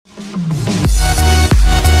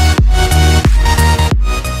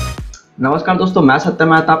नमस्कार दोस्तों, मैं सत्य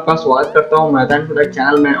मेहता आपका स्वागत करता हूं मेहता infotech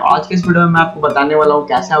चैनल में। आज के इस वीडियो में मैं आपको बताने वाला हूं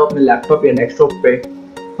कैसे आप अपने लैपटॉप या डेस्कटॉप पे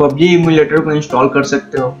PUBG इमुलेटर को इंस्टॉल कर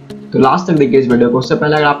सकते हो। तो लास्ट तक देखिए इस वीडियो को। उससे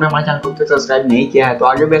पहले अगर आपने हमारे चैनल को सब्सक्राइब नहीं किया है तो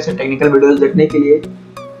आगे भी ऐसे टेक्निकल वीडियोस देखने के लिए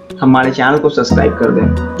हमारे चैनल को सब्सक्राइब कर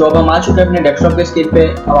दें। तो अब हम आ चुके हैं अपने डेस्कटॉप के स्क्रीन पे।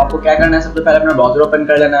 अब आपको क्या करना है, सबसे पहले अपना ब्राउजर ओपन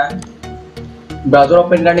कर लेना है। ब्राउजर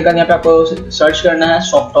ओपन करने के बाद यहाँ पे आपको सर्च करना है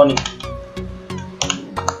सॉफ्टोनिक।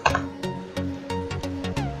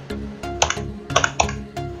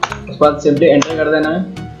 उसके बाद सिंपली एंटर कर देना है।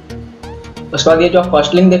 उसके बाद ये जो आप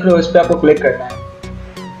फर्स्ट लिंक देख रहे हो इस पे आपको क्लिक करना है।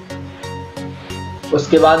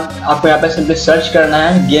 उसके बाद आपको यहाँ पे सिंपली सर्च करना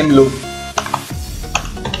है गेम लूप।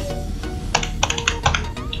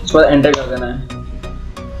 उसके बाद एंटर कर देना है।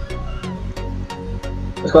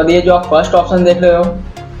 उसके बाद ये जो आप फर्स्ट ऑप्शन देख रहे हो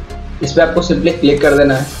इस पे आपको सिंपली क्लिक कर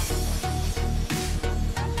देना है।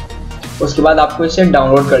 उसके बाद आपको इसे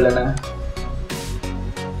डाउनलोड कर लेना है।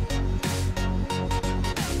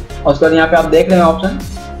 और उसके बाद यहाँ पे आप देख रहे हैं ऑप्शन,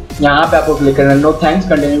 यहाँ पे आपको क्लिक करना है no thanks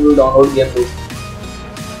continue to download game loop.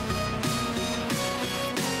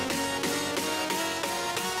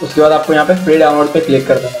 उसके बाद आपको यहाँ पे फ्री डाउनलोड पे क्लिक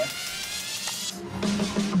कर देना है।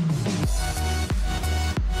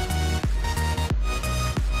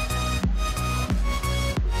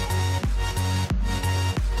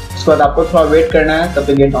 उसके बाद आपको थोड़ा वेट करना है, तब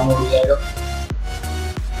तक ये डाउनलोड हो जाएगा।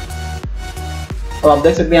 तो आप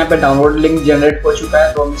देख सकते हैं यहाँ पे डाउनलोड लिंक जनरेट हो चुका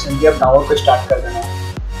है। तो हमें सिंपली अब डाउनलोड को स्टार्ट कर देना है।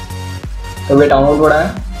 तो ये डाउनलोड हो रहा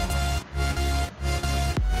है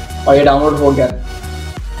और ये डाउनलोड हो गया।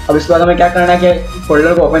 अब इसके बाद हमें क्या करना है कि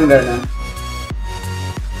फोल्डर को ओपन करना है।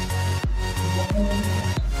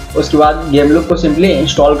 उसके बाद गेम लूप को सिंपली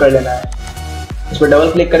इंस्टॉल कर लेना है। इस पर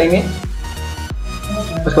डबल क्लिक करेंगे,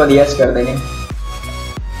 उसके बाद यस कर देंगे।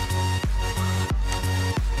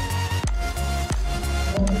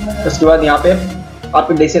 उसके बाद यहाँ पे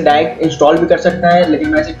आप इसे डायरेक्ट इंस्टॉल भी कर सकते हैं, लेकिन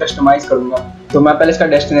मैं इसे कस्टमाइज करूंगा। तो मैं पहले इसका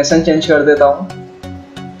डेस्टिनेशन चेंज कर देता हूँ।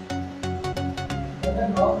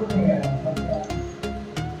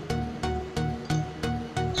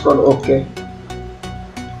 ओके,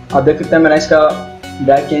 आप देख सकते हैं मैंने इसका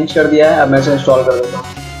डायरेक्ट चेंज कर दिया है। अब मैं इसे इंस्टॉल कर देता हूँ।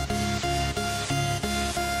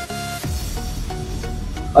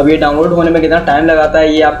 अब ये डाउनलोड होने में कितना टाइम लगाता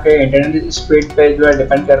है ये आपके इंटरनेट स्पीड पे जो है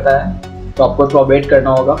डिपेंड करता है। तो आपको थोड़ा वेट करना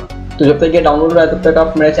होगा। तो जब तक ये डाउनलोड हो रहा है तब तक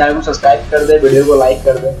आप मेरे चैनल को सब्सक्राइब कर दें, वीडियो को लाइक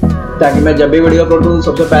कर दें, ताकि मैं जब भी वीडियो अपलोड करूँ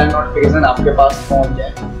सबसे पहले नोटिफिकेशन आपके पास पहुंच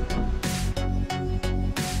जाए।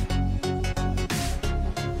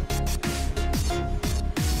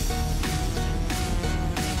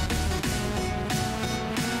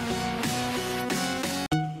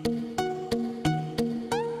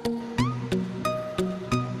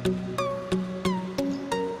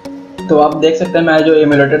 तो आप देख सकते हैं मेरा जो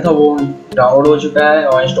एमुलेटर था वो डाउनलोड हो चुका है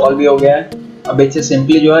और इंस्टॉल भी हो गया है। अब इसे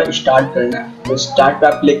सिंपली जो है स्टार्ट करना है। तो स्टार्ट पे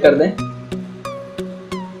आप क्लिक कर दें।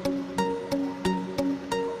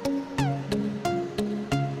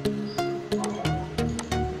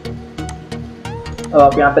 अब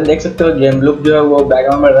आप यहाँ पे देख सकते हो गेम लूप जो है वो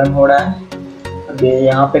बैकग्राउंड में रन हो रहा है। अब ये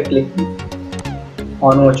यहाँ पे क्लिक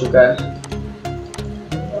ऑन हो चुका है।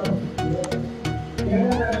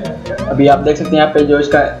 अभी आप देख सकते हैं यहाँ पे जो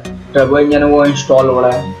इसका टर्बो इंजन है वो इंस्टॉल हो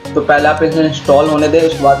रहा है। तो पहले आप इसे इंस्टॉल होने दें,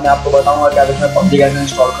 उसके बाद मैं आपको बताऊंगा कि आप इसमें PUBG कैसे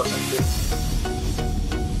इंस्टॉल कर सकते हैं।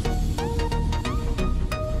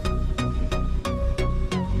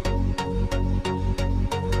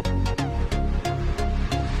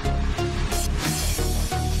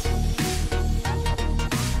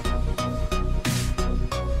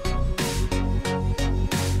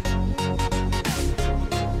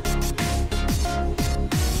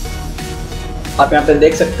 आप यहाँ पे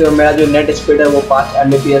देख सकते हो मेरा जो नेट स्पीड है वो 5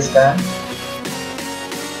 Mbps का है।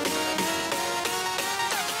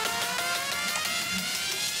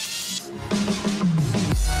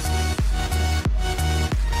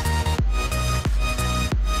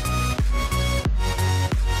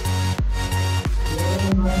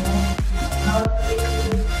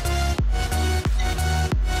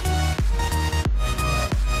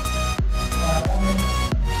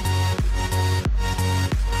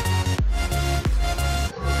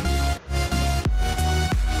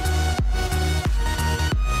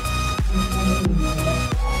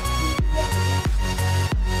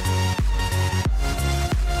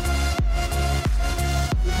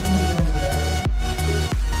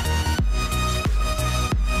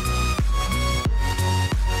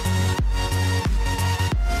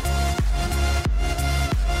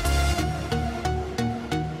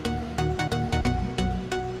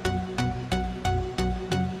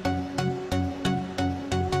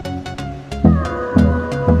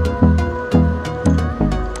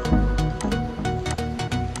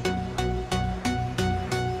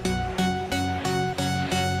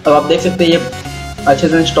 अब आप देख सकते हैं ये अच्छे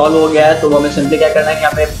से इंस्टॉल हो गया है। तो हमें सिंपली क्या करना है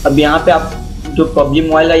कि यहाँ पे आप जो पबजी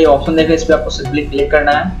मोबाइल का ये ऑप्शन देख रहे हैं, इस पर आपको सिंपली क्लिक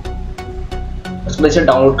करना है, उसमें से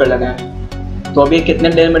डाउनलोड कर लेना है। तो अभी कितने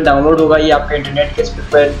देर में डाउनलोड होगा ये आपके इंटरनेट के स्पीड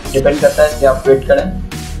पर डिपेंड करता है, इसलिए आप वेट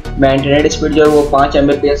करें। मैं इंटरनेट स्पीड जो है वो 5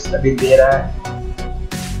 Mbps अभी दे रहा है।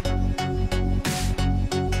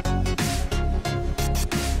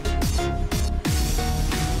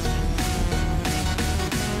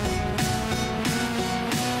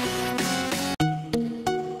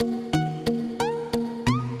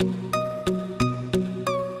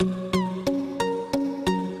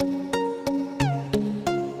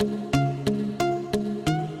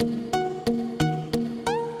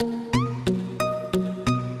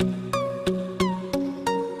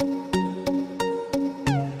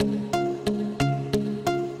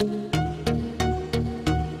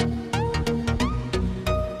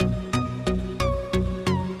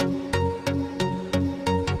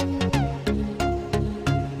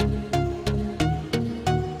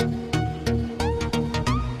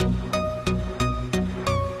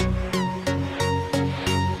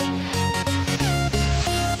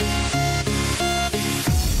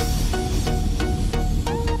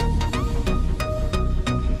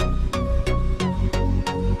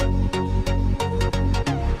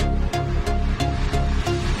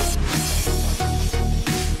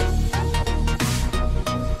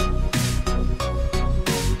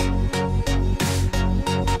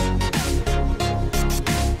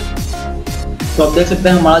 तो आप देख सकते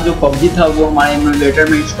हैं हमारा जो पबजी था वो हमारे एमुलेटर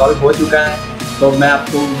में इंस्टॉल हो चुका है। तो मैं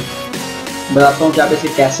आपको बताता हूँ कि आप इसे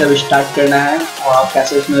कैसे अब स्टार्ट करना है और आप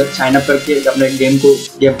कैसे इसमें साइन अप करके अपने गेम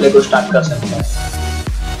प्ले को स्टार्ट कर सकते हैं।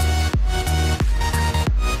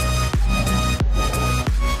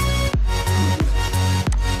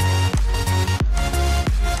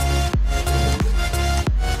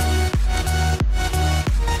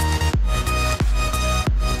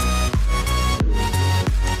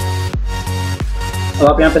 अब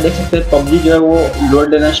आप यहाँ पे देख सकते हैं पबजी जो है वो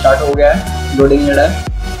लोड लेना स्टार्ट हो गया है, लोडिंग ले रहा है।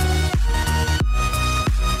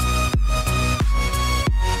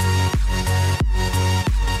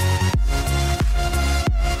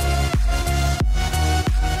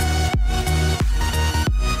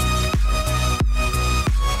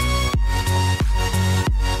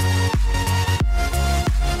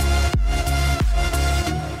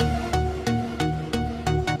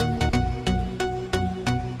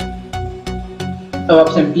 तो आप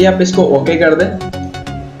सिंपली आप इसको ओके कर दें।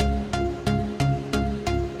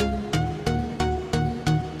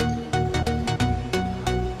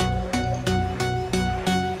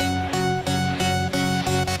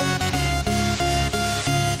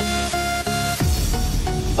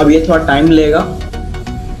 अब ये थोड़ा टाइम लेगा।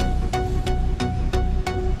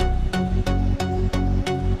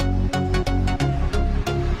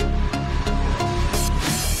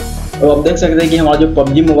 तो आप देख सकते हैं कि हमारा जो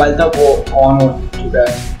पबजी मोबाइल था वो ऑन हो चुका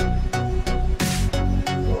है।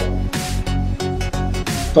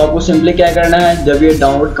 तो आपको सिंपली क्या करना है, जब ये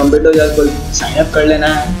डाउनलोड कंप्लीट हो जाए तो साइन अप कर लेना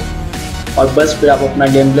है और बस फिर आप अपना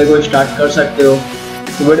गेम प्ले को स्टार्ट कर सकते हो।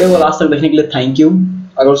 तो वीडियो को लास्ट तक देखने के लिए थैंक यू।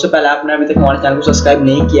 अगर उससे पहले आपने अभी तक हमारे चैनल को सब्सक्राइब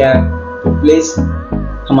नहीं किया है तो प्लीज़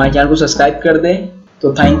हमारे चैनल को सब्सक्राइब कर दें।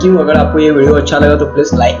 तो थैंक यू। अगर आपको ये वीडियो अच्छा लगा तो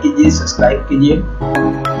प्लीज़ लाइक कीजिए, सब्सक्राइब कीजिए।